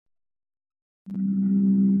Lipton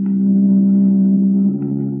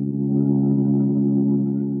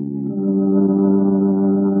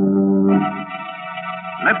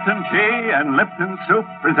Tea and Lipton Soup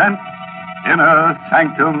present Inner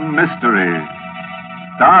Sanctum Mystery,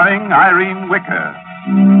 starring Irene Wicker.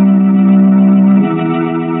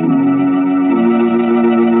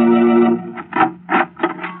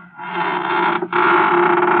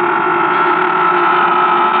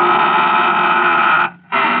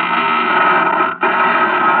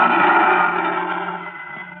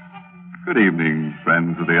 Good evening,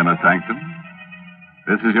 friends of the Inner Sanctum.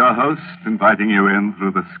 This is your host inviting you in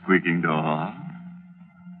through the squeaking door.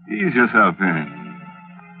 Ease yourself in.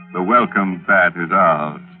 The welcome bat is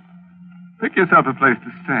out. Pick yourself a place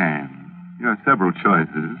to stand. You have several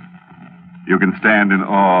choices. You can stand in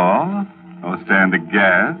awe, or stand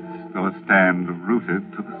aghast, or stand rooted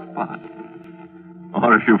to the spot.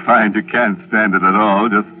 Or if you find you can't stand it at all,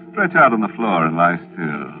 just stretch out on the floor and lie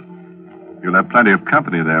still. You'll have plenty of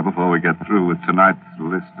company there before we get through with tonight's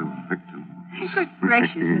list of victims. Good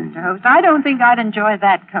gracious, Mr. Host. I don't think I'd enjoy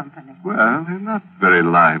that company. Well, they're not very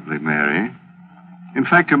lively, Mary. In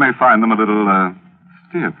fact, you may find them a little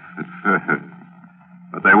stiff at first.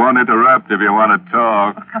 But they won't interrupt if you want to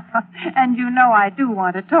talk. And you know I do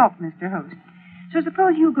want to talk, Mr. Host. So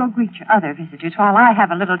suppose you go greet your other visitors while I have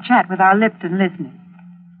a little chat with our Lipton listeners.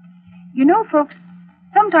 You know, folks,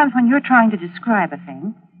 sometimes when you're trying to describe a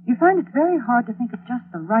thing, you find it's very hard to think of just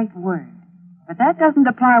the right word. But that doesn't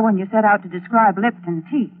apply when you set out to describe Lipton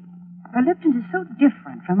tea. For Lipton is so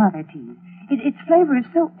different from other teas. Its flavor is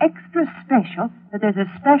so extra special that there's a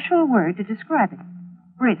special word to describe it.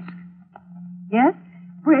 Brisk. Yes,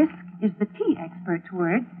 brisk is the tea expert's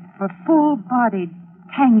word for full-bodied,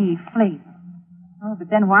 tangy flavor. Oh, but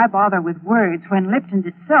then why bother with words when Lipton's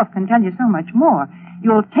itself can tell you so much more?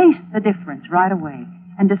 You'll taste the difference right away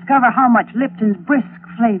and discover how much Lipton's brisk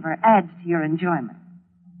flavor adds to your enjoyment.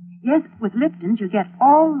 Yes, with Lipton's, you get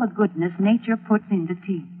all the goodness nature puts into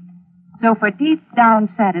tea. So for deep-down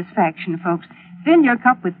satisfaction, folks, fill your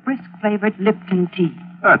cup with brisk-flavored Lipton tea.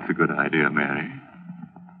 That's a good idea, Mary.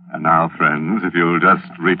 And now, friends, if you'll just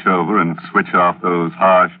reach over and switch off those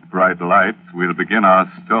harsh, bright lights, we'll begin our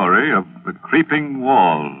story of The Creeping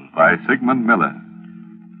Wall by Sigmund Miller,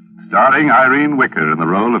 starring Irene Wicker in the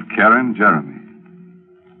role of Karen Jeremy.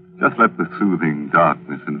 Just let the soothing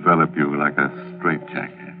darkness envelop you like a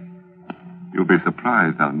straitjacket. You'll be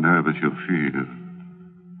surprised how nervous you'll feel.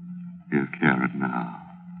 Here's Karen now.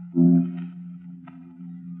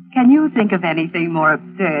 Can you think of anything more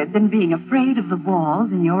absurd than being afraid of the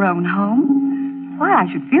walls in your own home? Why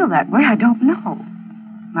I should feel that way, I don't know.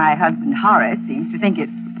 My husband Horace seems to think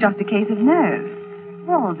it's just a case of nerves.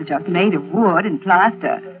 Walls are just made of wood and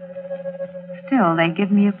plaster. Still, they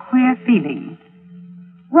give me a queer feeling.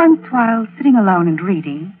 Once, while sitting alone and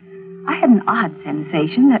reading, I had an odd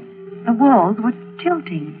sensation that the walls were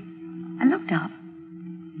tilting. I looked up.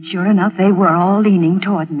 And sure enough, they were all leaning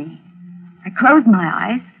toward me. I closed my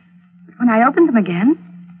eyes, but when I opened them again,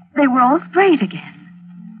 they were all straight again.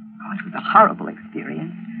 Oh, it was a horrible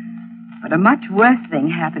experience. But a much worse thing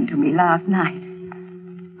happened to me last night.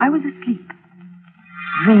 I was asleep,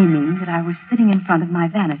 dreaming that I was sitting in front of my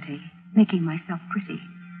vanity, making myself pretty.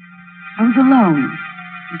 I was alone.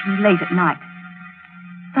 It was late at night.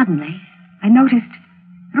 Suddenly, I noticed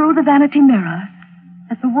through the vanity mirror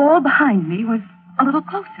that the wall behind me was a little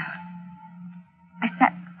closer. I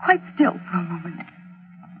sat quite still for a moment.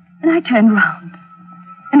 And I turned round.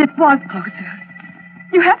 And it was closer.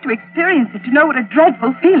 You have to experience it to know what a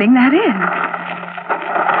dreadful feeling that is.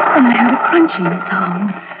 Then I heard a crunching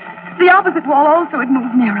sound. The opposite wall also had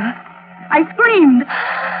moved nearer. I screamed.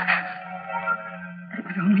 But it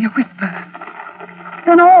was only a whisper.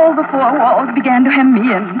 Then all the four walls began to hem me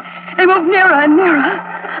in. They moved nearer and nearer.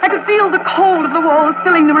 I could feel the cold of the walls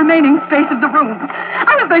filling the remaining space of the room.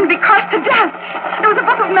 I was going to be crushed to death. There was a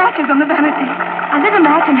book of matches on the vanity. I lit a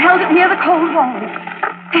match and held it near the cold walls.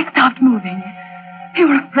 They stopped moving. They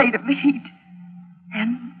were afraid of the heat.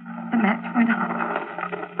 Then the match went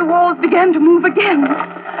out. The walls began to move again.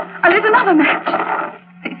 I lit another match.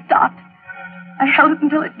 They stopped. I held it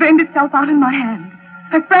until it burned itself out in my hand.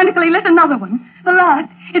 I frantically lit another one. The last.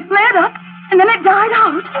 It flared up, and then it died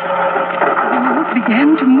out. The walls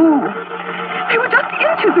began to move. They were just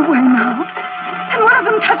inches away now. And one of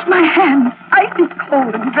them touched my hand, icy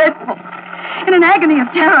cold and dreadful. In an agony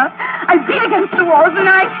of terror, I beat against the walls, and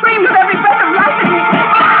I screamed with every breath of life in me.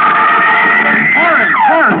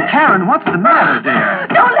 Karen, what's the matter, dear?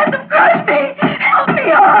 Don't let them crush me. Help me,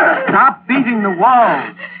 Horace. Stop beating the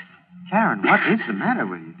walls. Karen, what is the matter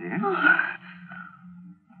with you, dear?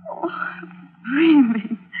 Oh, I'm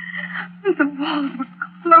dreaming. The walls were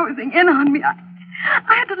closing in on me. I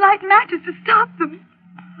had to light matches to stop them.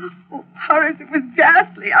 Oh, Horace, it was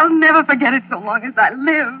ghastly. I'll never forget it so long as I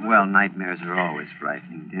live. Well, nightmares are always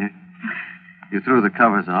frightening, dear. You threw the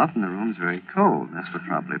covers off, and the room's very cold. That's what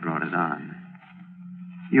probably brought it on.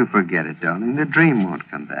 You forget it, darling. The dream won't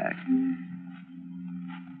come back.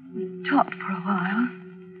 We talked for a while,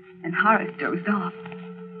 and Horace dozed off.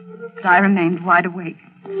 But I remained wide awake.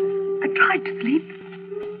 I tried to sleep,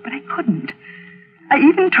 but I couldn't. I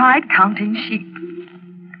even tried counting sheep.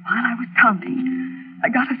 While I was counting, I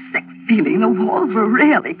got a sick feeling the walls were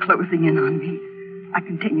really closing in on me. I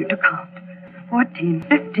continued to count. 14,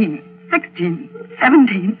 15, 16,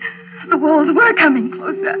 17. The walls were coming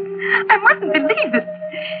closer. I mustn't believe it.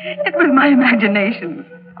 It was my imagination.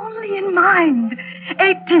 Only in mind.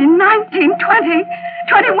 18, 19, 20,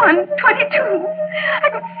 21, 22. I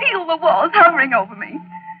could feel the walls hovering over me.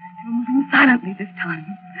 They were moving silently this time.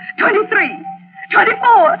 23,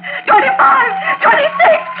 24, 25, 26.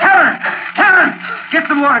 Karen! Get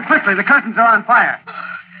some water quickly. The curtains are on fire.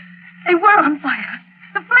 They were on fire.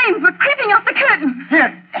 The flames were creeping up the curtains.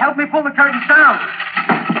 Here, help me pull the curtains down.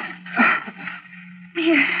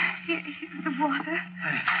 Here's the water.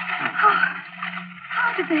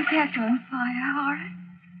 How did they get on fire, Horace?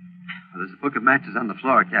 Well, there's a book of matches on the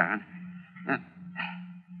floor, Karen.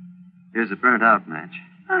 Here's a burnt-out match.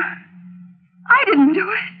 I didn't do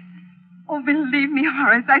it. Oh, believe me,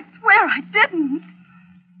 Horace, I swear I didn't.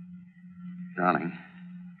 Darling,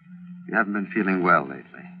 you haven't been feeling well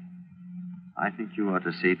lately. I think you ought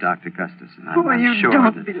to see Dr. Gustafson. I'm you sure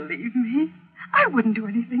don't that... believe me. I wouldn't do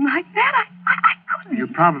anything like that. I couldn't. You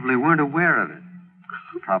probably weren't aware of it.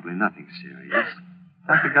 Probably nothing serious.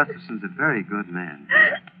 Dr. Gustafson's a very good man.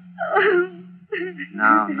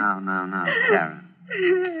 Now, Karen.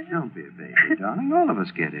 Don't be a baby, darling. All of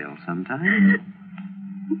us get ill sometimes.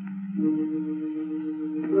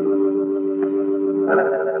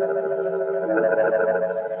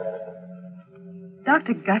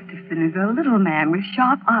 Dr. Gustafson is a little man with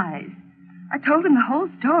sharp eyes. I told him the whole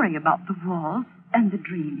story about the walls and the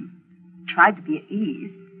dream. Tried to be at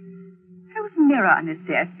ease. There was a mirror on his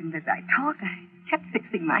desk, and as I talked, I kept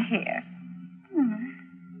fixing my hair.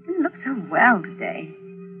 Didn't look so well today.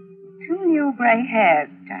 2 new gray hairs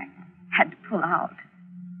which I had to pull out.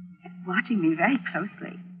 Kept watching me very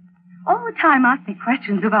closely. All the time asked me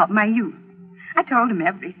questions about my youth. I told him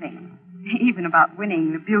everything, even about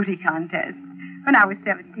winning the beauty contest when I was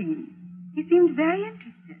 17. He seemed very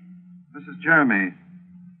interested. Mrs. Jeremy, it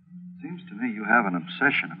seems to me you have an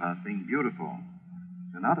obsession about being beautiful.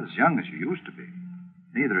 You're not as young as you used to be.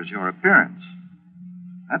 Neither is your appearance.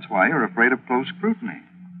 That's why you're afraid of close scrutiny.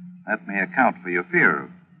 That may account for your fear of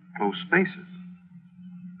close spaces.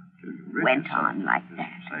 Went on like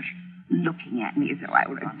that, looking at me as though I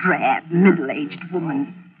were a drab, middle-aged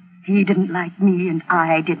woman. He didn't like me, and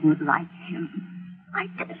I didn't like him. I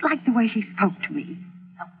didn't like the way he spoke to me,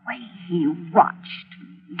 the way he watched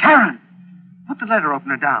me. Karen! Put the letter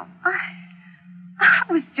opener down. I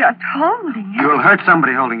was just holding it. You'll hurt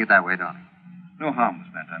somebody holding it that way, darling. No harm was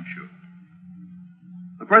meant, I'm sure.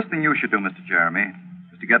 The first thing you should do, Mr. Jeremy,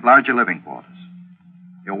 is to get larger living quarters.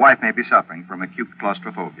 Your wife may be suffering from acute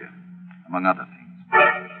claustrophobia, among other things.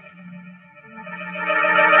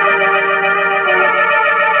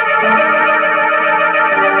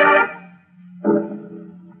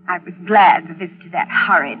 I was glad the visit to that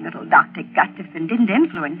horrid little Dr. Gustafson didn't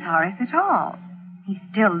influence Horace at all. He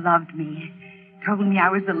still loved me. Told me I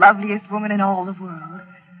was the loveliest woman in all the world.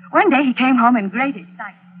 One day he came home in great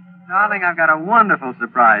excitement. Darling, I've got a wonderful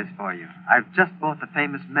surprise for you. I've just bought the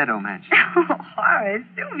famous Meadow Mansion. Oh, Horace,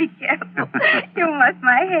 do be careful. You mussed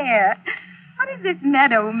my hair. What is this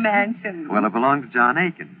Meadow Mansion? Well, it belonged to John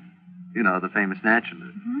Aiken. You know, the famous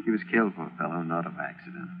naturalist. He was killed for a fellow in an auto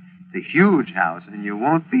accident. It's a huge house, and you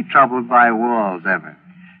won't be troubled by walls ever.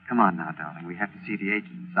 Come on now, darling. We have to see the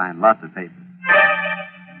agent and sign lots of papers.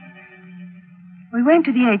 We went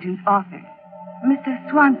to the agent's office. Mr.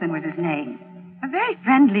 Swanson was his name. A very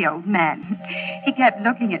friendly old man. He kept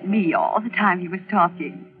looking at me all the time he was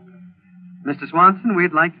talking. Mr. Swanson,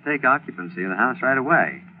 we'd like to take occupancy of the house right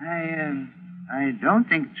away. I don't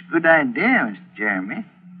think it's a good idea, Mr. Jeremy.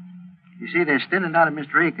 You see, there's still a lot of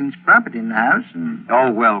Mr. Aiken's property in the house, and...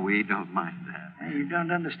 Oh, well, we don't mind that. You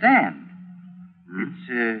don't understand.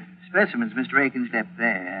 It's specimens Mr. Aiken's left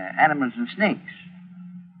there, animals and snakes.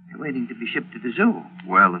 They're waiting to be shipped to the zoo.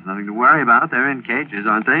 Well, there's nothing to worry about. They're in cages,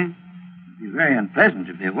 aren't they? It'd be very unpleasant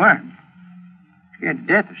if they weren't. Scared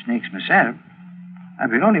to death of snakes myself.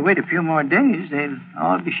 If we'll only wait a few more days, they'll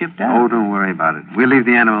all be shipped out. Oh, don't worry about it. We'll leave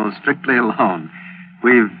the animals strictly alone.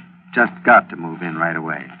 We've just got to move in right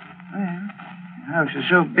away. Well, The house is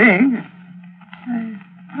so big,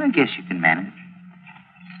 I guess you can manage.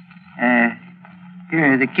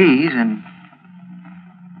 Here are the keys, and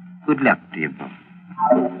good luck to you both.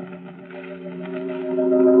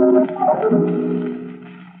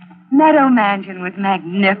 Meadow Mansion was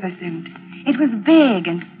magnificent. It was big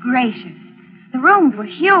and gracious. The rooms were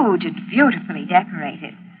huge and beautifully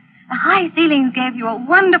decorated. The high ceilings gave you a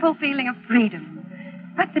wonderful feeling of freedom.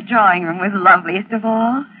 But the drawing room was loveliest of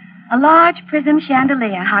all. A large prism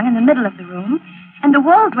chandelier hung in the middle of the room, and the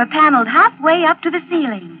walls were paneled halfway up to the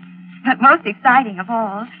ceiling. But most exciting of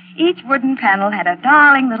all, each wooden panel had a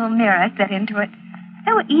darling little mirror set into it.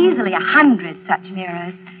 There were easily 100 such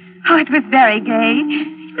mirrors. Oh, it was very gay.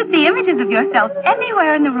 You could see images of yourself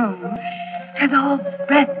anywhere in the room. It was all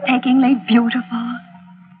breathtakingly beautiful.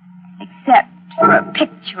 Except for a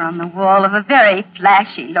picture on the wall of a very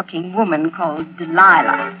flashy-looking woman called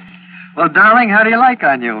Delilah. Well, darling, how do you like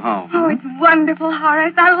our new home? Oh, it's wonderful,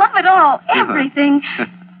 Horace. I love it all. Everything.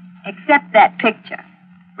 Except that picture.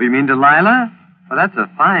 Oh, you mean Delilah? Well, that's a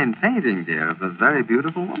fine painting, dear, of a very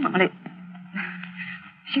beautiful woman. Well,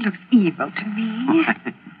 she looks evil to me.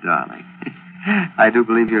 Darling, I do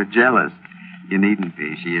believe you're jealous. You needn't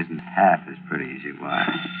be. She isn't half as pretty as you are.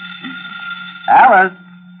 Alice!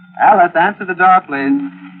 Alice, answer the door, please.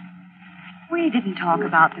 We didn't talk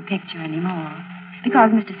about the picture anymore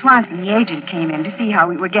because Mr. Swanson, the agent, came in to see how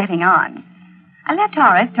we were getting on. I left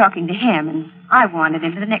Horace talking to him, and I wandered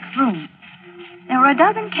into the next room. There were a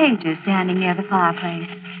dozen cages standing near the fireplace,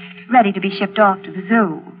 ready to be shipped off to the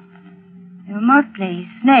zoo. There were mostly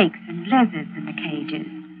snakes and lizards in the cages.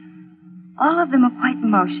 All of them were quite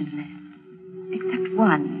motionless, except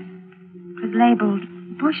one. It was labeled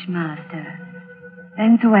Bushmaster,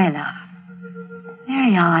 Venezuela.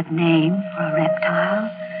 Very odd name for a reptile.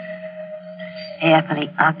 Fearfully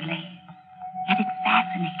ugly, yet it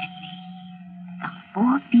fascinated me. Some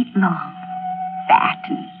 4 feet long, fat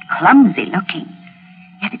and clumsy looking,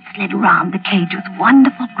 yet it slid round the cage with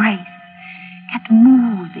wonderful grace, kept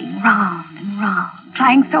moving round and round,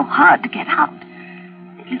 trying so hard to get out.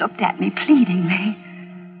 It looked at me pleadingly,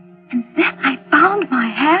 and then I found my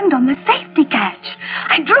hand on the safety catch.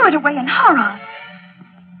 I drew it away in horror.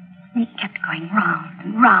 They kept going round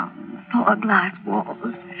and round the 4 glass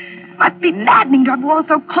walls. Must be maddening to have walls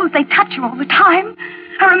so close they touch you all the time.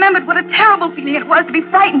 I remembered what a terrible feeling it was to be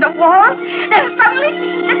frightened of walls. Then suddenly,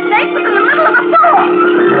 the snake was in the middle of the floor.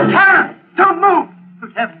 Karen, don't move!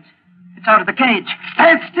 Good heavens. It's out of the cage.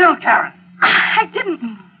 Stand still, Karen. I didn't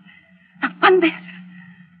move. Not one bit.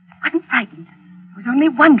 I wasn't frightened. I was only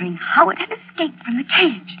wondering how it had escaped from the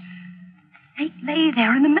cage. The snake lay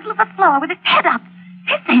there in the middle of the floor with its head up,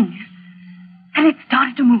 hissing. And it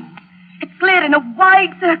started to move. It slid in a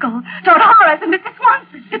wide circle toward Horace and Mr.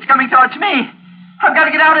 Swanson. It's coming towards me. I've got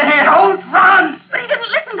to get out of here. Don't run! But he didn't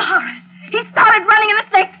listen to Horace. He started running and the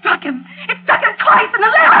snake struck him. It struck him twice in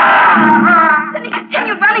the left. Then he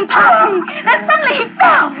continued running past me. Then suddenly he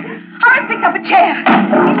fell. Horace picked up a chair.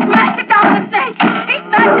 He smashed it down on the snake. He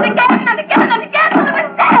smashed it again and again and again till it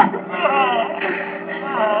was dead.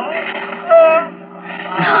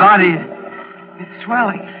 His body is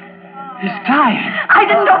swelling. He's dying. I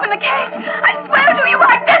didn't open the cage. I swear to you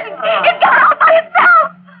I didn't. It got out by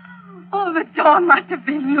itself. Oh, the door must have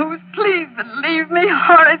been loose. Please believe me,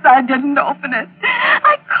 Horace. I didn't open it.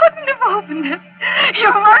 I couldn't have opened it.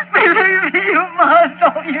 You must believe me. You must.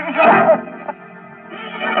 Oh, you must.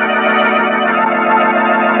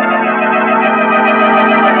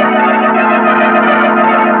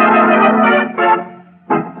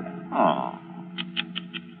 Oh.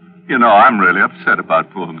 You know, I'm really upset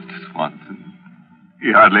about poor Mr. Swanson.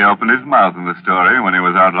 He hardly opened his mouth in the story when he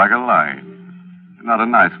was out like a light. Not a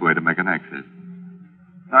nice way to make an exit.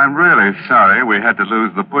 I'm really sorry we had to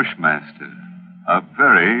lose the Bushmaster. A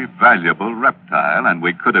very valuable reptile, and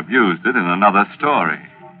we could have used it in another story.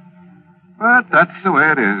 But that's the way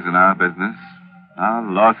it is in our business. Our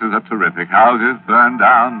losses are terrific. Houses burn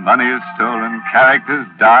down, money is stolen, characters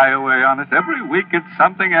die away on us. Every week it's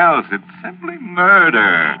something else. It's simply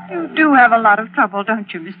murder. You do have a lot of trouble,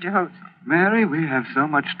 don't you, Mr. Host? Mary, we have so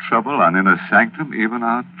much trouble on Inner Sanctum, even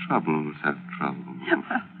our troubles have trouble.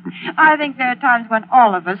 I think there are times when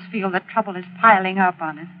all of us feel that trouble is piling up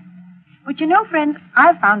on us. But you know, friends,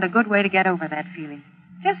 I've found a good way to get over that feeling.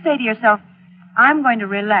 Just say to yourself, I'm going to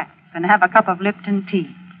relax and have a cup of Lipton tea.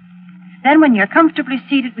 Then when you're comfortably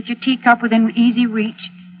seated with your teacup within easy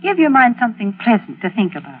reach, give your mind something pleasant to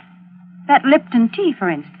think about. That Lipton tea, for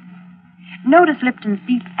instance. Notice Lipton's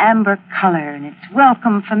deep amber color and its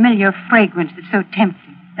welcome, familiar fragrance that's so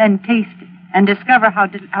tempting. Then taste it and discover how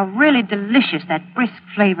really delicious that brisk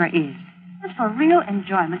flavor is. Just for real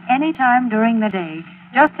enjoyment, any time during the day,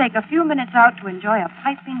 just take a few minutes out to enjoy a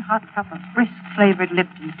piping hot cup of brisk-flavored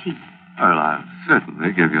Lipton tea. Well, I'll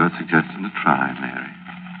certainly give your suggestion a try, Mary.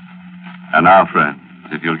 And now, friends,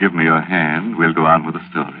 if you'll give me your hand, we'll go on with the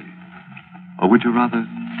story. Or would you rather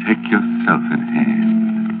take yourself in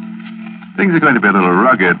hand? Things are going to be a little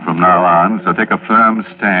rugged from now on, so take a firm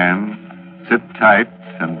stand, sit tight,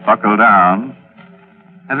 and buckle down.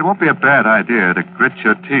 And it won't be a bad idea to grit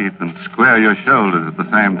your teeth and square your shoulders at the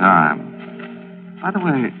same time. By the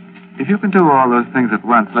way, if you can do all those things at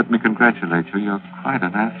once, let me congratulate you. You're quite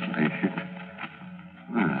an athlete.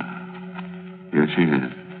 Well, here she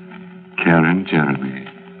is, Karen Jeremy.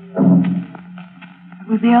 I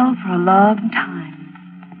was ill for a long time.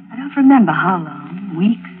 I don't remember how long.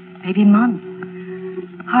 Weeks, maybe months.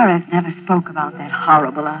 Horace never spoke about that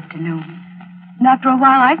horrible afternoon. And after a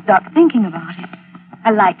while, I stopped thinking about it. I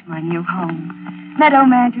liked my new home. Meadow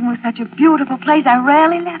Mansion was such a beautiful place, I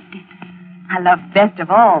rarely left it. I loved best of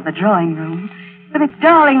all the drawing room, with its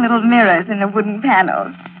darling little mirrors and the wooden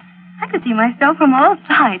panels. I could see myself from all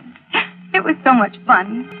sides. It was so much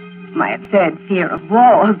fun. My absurd fear of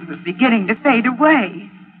walls was beginning to fade away.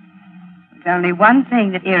 There was only one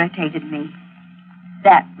thing that irritated me.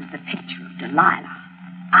 That was the picture of Delilah.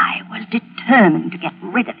 I was determined to get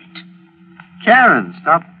rid of it. Karen,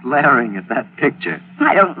 stop glaring at that picture.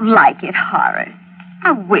 I don't like it, Horace.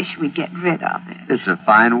 I wish we'd get rid of it. It's a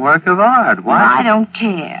fine work of art. Why? I don't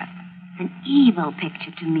care. It's an evil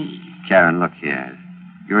picture to me. Karen, look here.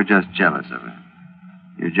 You're just jealous of her.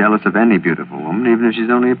 You're jealous of any beautiful woman, even if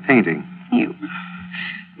she's only a painting.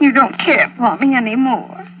 You don't care for me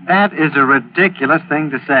anymore. That is a ridiculous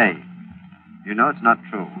thing to say. You know it's not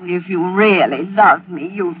true. If you really love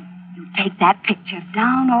me, you take that picture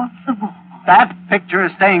down off the wall. That picture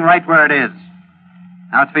is staying right where it is.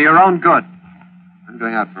 Now, it's for your own good. I'm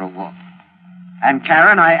going out for a walk. And,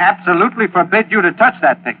 Karen, I absolutely forbid you to touch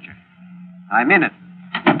that picture. I'm in it.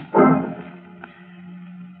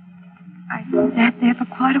 I sat there for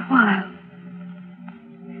quite a while,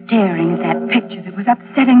 staring at that picture that was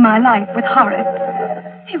upsetting my life with Horace.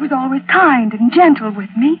 He was always kind and gentle with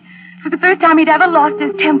me. For the first time he'd ever lost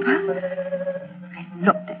his temper. I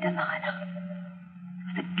looked at Delilah.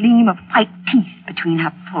 There was a gleam of white teeth between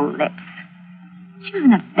her full lips. She was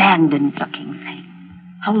an abandoned-looking thing.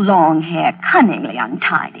 Her long hair cunningly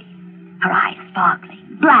untidy. Her eyes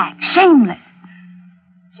sparkling, black, shameless.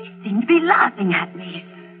 She seemed to be laughing at me.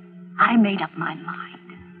 I made up my mind.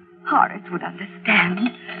 Horace would understand.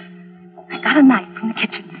 I got a knife from the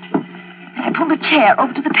kitchen, and I pulled a chair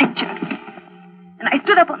over to the picture. And I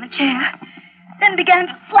stood up on the chair, then began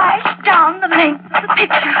to slash down the length of the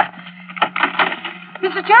picture.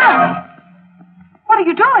 Mr. Jeremy, what are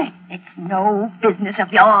you doing? It's no business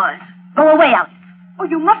of yours. Go away, Alice. Oh,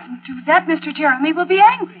 you mustn't do that. Mr. Jeremy will be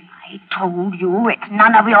angry. I told you it's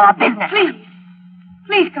none of your business. Please.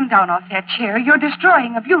 Please come down off that chair. You're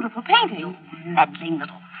destroying a beautiful painting. You meddling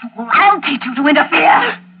little fool. I'll teach you to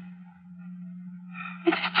interfere.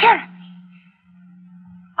 Mrs. Jeremy,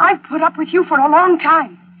 I've put up with you for a long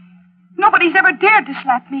time. Nobody's ever dared to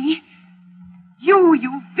slap me.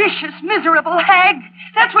 You vicious, miserable hag.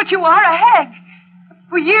 That's what you are, a hag.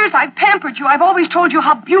 For years I've pampered you. I've always told you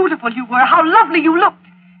how beautiful you were, how lovely you looked.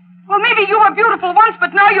 Well, maybe you were beautiful once,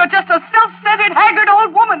 but now you're just a self-centered, haggard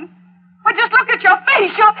old woman. But just look at your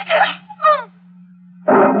face.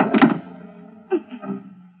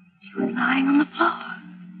 She was lying on the floor,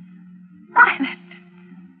 silent,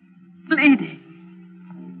 bleeding.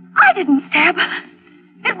 I didn't stab her.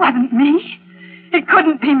 It wasn't me. It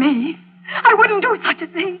couldn't be me. I wouldn't do such a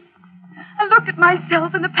thing. I looked at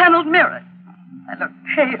myself in the paneled mirror. I looked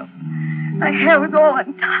pale. My hair was all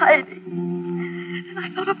untidy. And I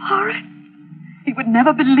thought of Horace. He would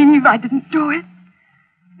never believe I didn't do it.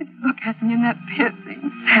 He'd look at me in that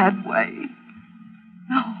piercing, sad way.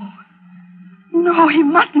 No, he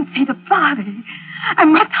mustn't see the body. I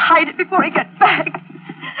must hide it before he gets back.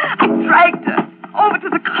 I dragged her over to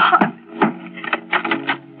the closet.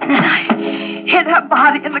 And I hid her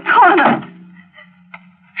body in the corner.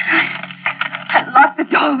 I locked the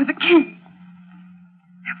door with a key.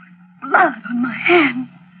 There was blood on my hand.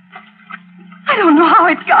 I don't know how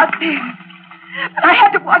it got there, but I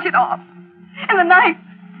had to wash it off. And the knife,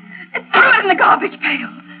 it threw it in the garbage pail.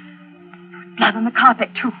 There was blood on the carpet,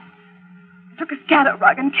 too. I took a scatter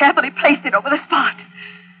rug and carefully placed it over the spot.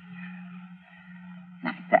 And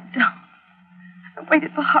I sat down and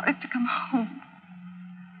waited for Horace to come home.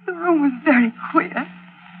 The room was very queer.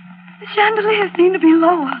 The chandelier seemed to be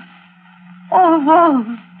lower. All the walls,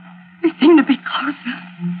 they seemed to be closer.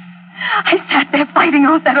 I sat there fighting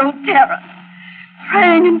off that old terror.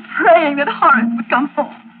 praying and praying that Horace would come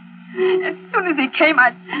home. As soon as he came,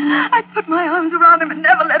 I'd put my arms around him and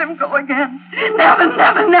never let him go again. Never,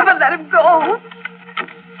 never, never let him go.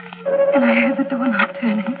 And I heard the doorknob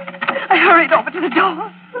turning. I hurried over to the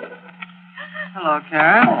door. Hello,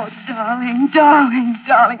 Karen. Oh, darling, darling,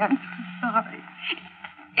 darling, I'm so sorry.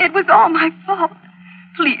 It was all my fault.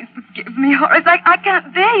 Please forgive me, Horace. I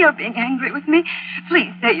can't bear your being angry with me.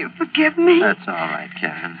 Please say you forgive me. That's all right,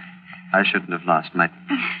 Karen. I shouldn't have lost my...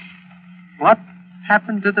 What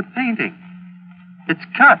happened to the painting? It's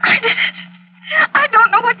cut. I did it. I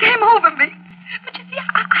don't know what came over me. But you see,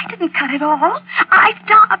 I didn't cut it all. I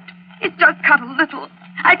stopped. It's just cut a little.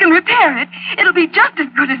 I can repair it. It'll be just as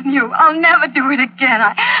good as new. I'll never do it again.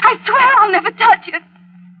 I swear I'll never touch it.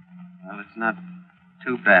 Well, it's not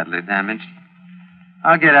too badly damaged.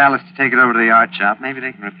 I'll get Alice to take it over to the art shop. Maybe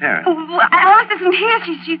they can repair it. Oh, Alice isn't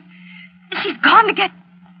here. She's gone to get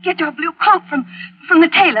your blue coat from the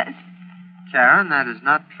tailor's. Karen, that is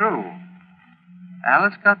not true.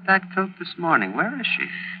 Alice got that coat this morning. Where is she?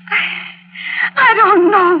 I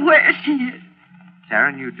don't know where she is.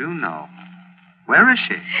 Karen, you do know. Where is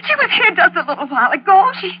she? She was here just a little while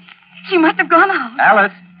ago. She must have gone out.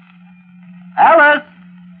 Alice! Alice!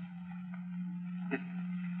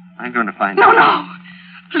 I'm going to find her. No.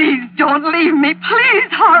 Please don't leave me.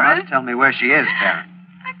 Please, Horace. Now tell me where she is, Karen.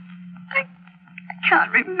 I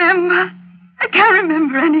can't remember. I can't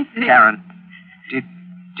remember anything. Karen,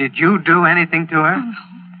 did you do anything to her?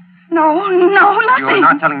 Oh, no, nothing. You're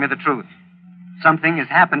not telling me the truth. Something has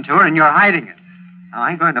happened to her and you're hiding it. Now,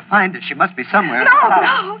 I'm going to find her. She must be somewhere.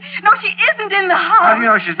 No, she isn't in the house. How do you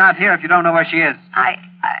know she's not here if you don't know where she is?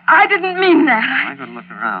 I didn't mean that. I'm going to look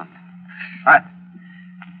around. All right.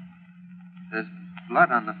 There's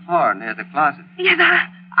blood on the floor near the closet. Yes,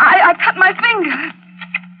 I cut my finger.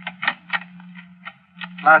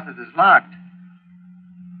 The closet is locked.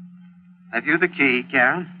 Have you the key,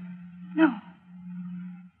 Karen? No,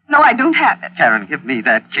 I don't have it. Karen, give me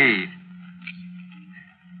that key.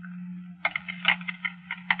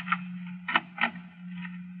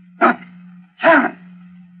 Karen!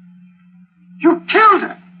 You killed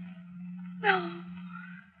her! No.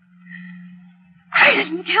 I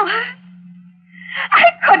didn't kill her. I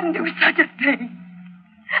couldn't do such a thing.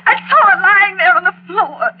 I saw her lying there on the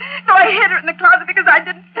floor, so I hid her in the closet because I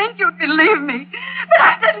didn't think you'd believe me. But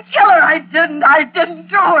I didn't kill her. I didn't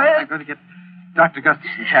do it. I'm going to get Dr.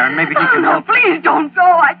 Gustafson, Karen. Maybe he can help. Please don't go.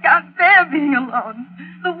 I can't bear being alone.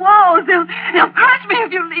 The walls, they'll crush me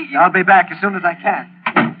if you leave. I'll be back as soon as I can.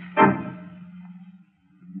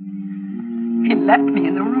 He left me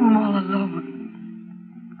in the room all alone.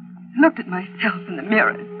 I looked at myself in the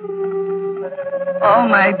mirror. All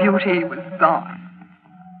my beauty was gone.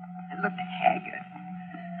 I looked haggard.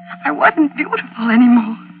 I wasn't beautiful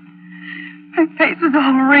anymore. My face was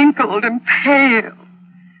all wrinkled and pale.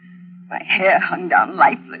 My hair hung down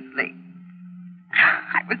lifelessly.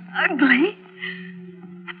 I was ugly.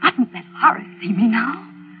 I mustn't let Horace see me now.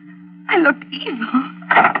 I looked evil.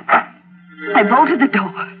 I bolted the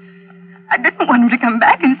door. I didn't want him to come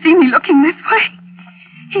back and see me looking this way.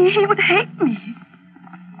 He would hate me.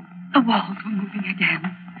 The walls were moving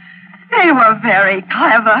again. They were very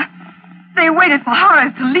clever. They waited for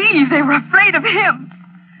Horace to leave. They were afraid of him.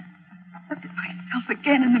 I looked at myself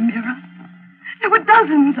again in the mirror. There were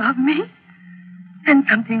dozens of me. Then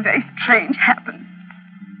something very strange happened.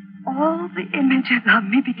 All the images of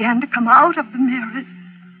me began to come out of the mirrors,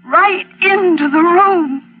 right into the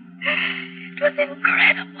room. It was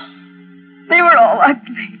incredible. They were all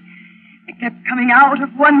ugly. They kept coming out of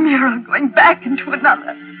one mirror, going back into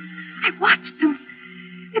another. I watched them.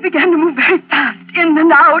 They began to move very fast, in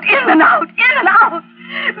and out, in and out, in and out.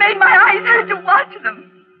 It made my eyes hurt to watch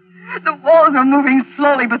them. The walls were moving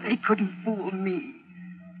slowly, but they couldn't fool me.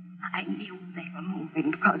 I knew they were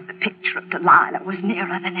moving because the picture of Delilah was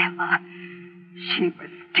nearer than ever. She was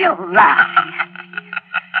still laughing at me.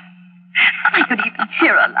 I could even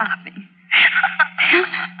hear her laughing.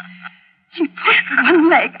 She pushed one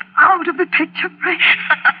leg out of the picture frame,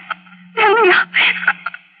 then the other.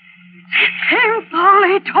 She came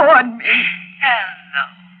slowly toward me. Hello,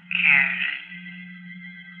 Karen.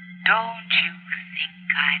 Don't you think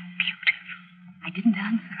I'm beautiful? I didn't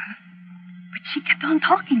answer her, but she kept on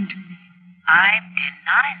talking to me. I'm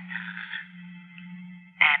Delilah,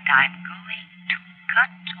 and I'm going to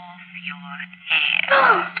cut off your hair.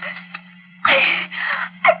 Oh,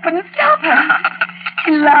 I couldn't stop her.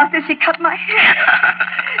 She laughed as she cut my hair.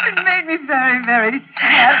 It made me very, very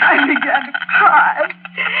sad. I began to cry.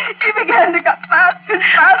 She began to cut faster and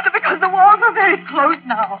faster because the walls were very close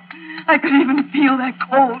now. I could even feel their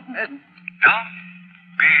coldness. Don't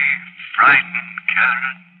be frightened,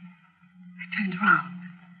 Karen. I turned around.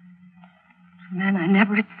 A man I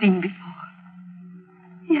never had seen before.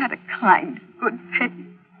 He had a kind, good face.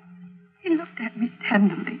 He looked at me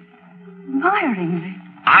tenderly, admiringly.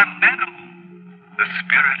 I'm Meadow, the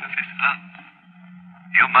spirit of his love.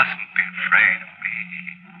 You mustn't be afraid of me.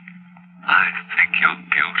 I think you're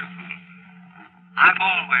beautiful. I've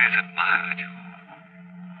always admired you.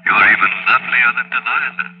 You're even lovelier than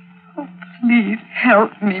Delilah. Oh, please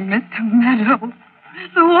help me, Mr. Meadow.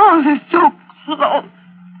 The walls are so close.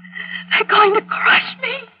 They're going to crush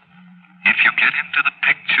me. If you get into the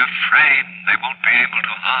picture frame, they won't be able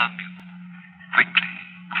to harm you.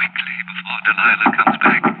 Quickly, before Delilah comes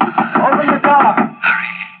back. Open the door.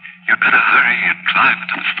 Hurry. You'd better hurry and climb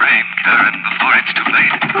into the frame, Karen, before it's too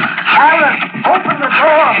late. Alan, open the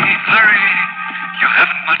door. Hurry. You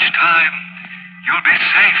haven't much time. You'll be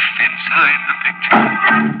safe inside the picture.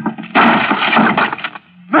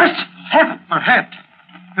 Merciful heaven, her head.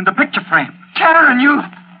 In the picture frame. Karen, you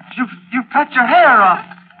cut your hair off.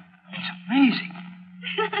 It's amazing.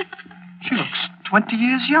 She looks 20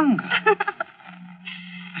 years younger.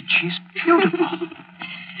 And she's beautiful.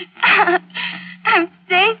 I'm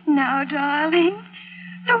safe now, darling.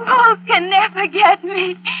 The wolf can never get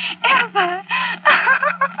me. Ever.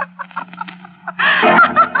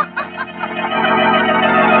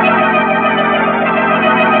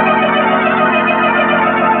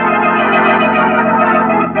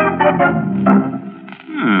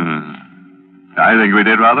 I think we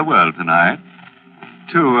did rather well tonight.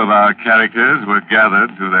 Two of our characters were gathered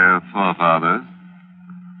to their forefathers.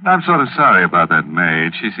 I'm sort of sorry about that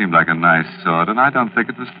maid. She seemed like a nice sort, and I don't think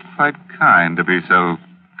it was quite kind to be so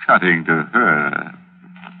cutting to her.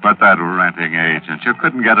 But that renting agent, you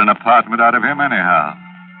couldn't get an apartment out of him anyhow.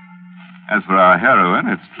 As for our heroine,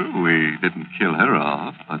 it's true we didn't kill her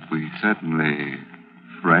off, but we certainly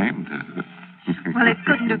framed her. Well, it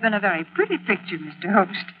couldn't have been a very pretty picture, Mr.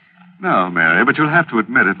 Host. No, Mary, but you'll have to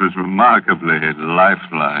admit it was remarkably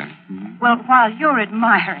lifelike. Well, while you're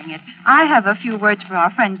admiring it, I have a few words for our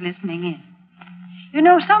friends listening in. You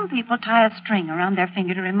know, some people tie a string around their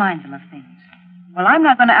finger to remind them of things. Well, I'm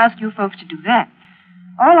not going to ask you folks to do that.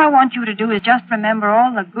 All I want you to do is just remember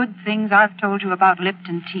all the good things I've told you about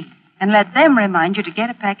Lipton tea, and let them remind you to get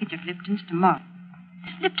a package of Lipton's tomorrow.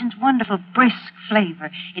 Lipton's wonderful brisk flavor,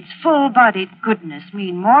 its full-bodied goodness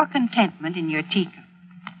mean more contentment in your teacup.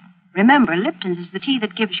 Remember, Lipton's is the tea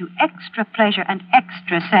that gives you extra pleasure and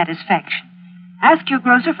extra satisfaction. Ask your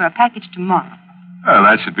grocer for a package tomorrow. Well,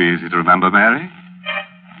 that should be easy to remember, Mary.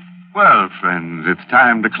 Well, friends, it's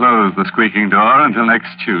time to close the squeaking door until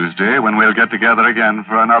next Tuesday, when we'll get together again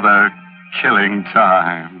for another killing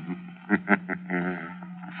time.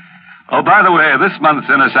 Oh, by the way, this month's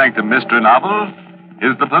Inner Sanctum mystery novel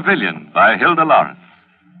is The Pavilion by Hilda Lawrence.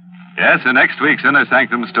 Yes, in next week's Inner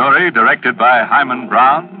Sanctum story, directed by Hyman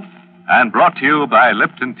Brown, and brought to you by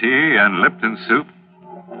Lipton Tea and Lipton Soup.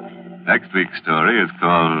 Next week's story is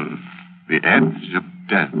called The Edge of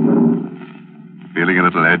Death. Feeling a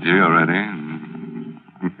little edgy already?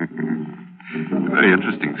 A very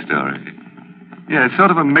interesting story. Yeah, it's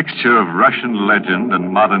sort of a mixture of Russian legend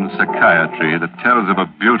and modern psychiatry that tells of a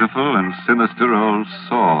beautiful and sinister old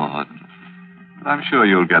sword. But I'm sure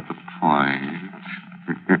you'll get the point.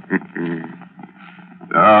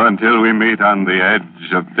 So, until we meet on the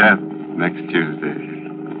edge of death next Tuesday,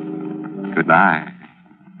 good night.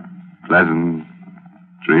 Pleasant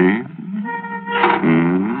dreams.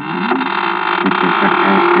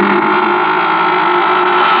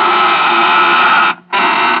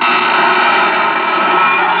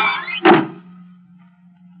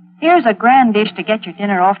 Here's a grand dish to get your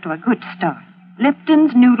dinner off to a good start.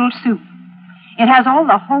 Lipton's Noodle Soup. It has all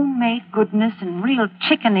the homemade goodness and real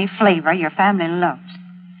chickeny flavor your family loves.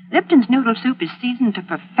 Lipton's Noodle Soup is seasoned to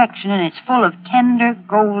perfection, and it's full of tender,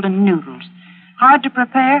 golden noodles. Hard to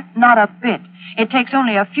prepare? Not a bit. It takes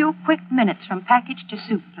only a few quick minutes from package to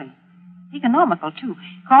soup plate. Economical, too.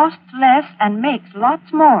 Costs less and makes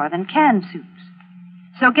lots more than canned soups.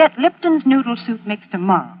 So get Lipton's Noodle Soup mix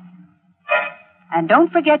tomorrow. And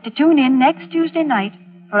don't forget to tune in next Tuesday night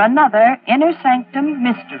for another Inner Sanctum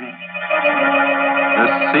mystery. This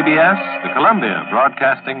is CBS, the Columbia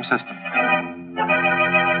Broadcasting System.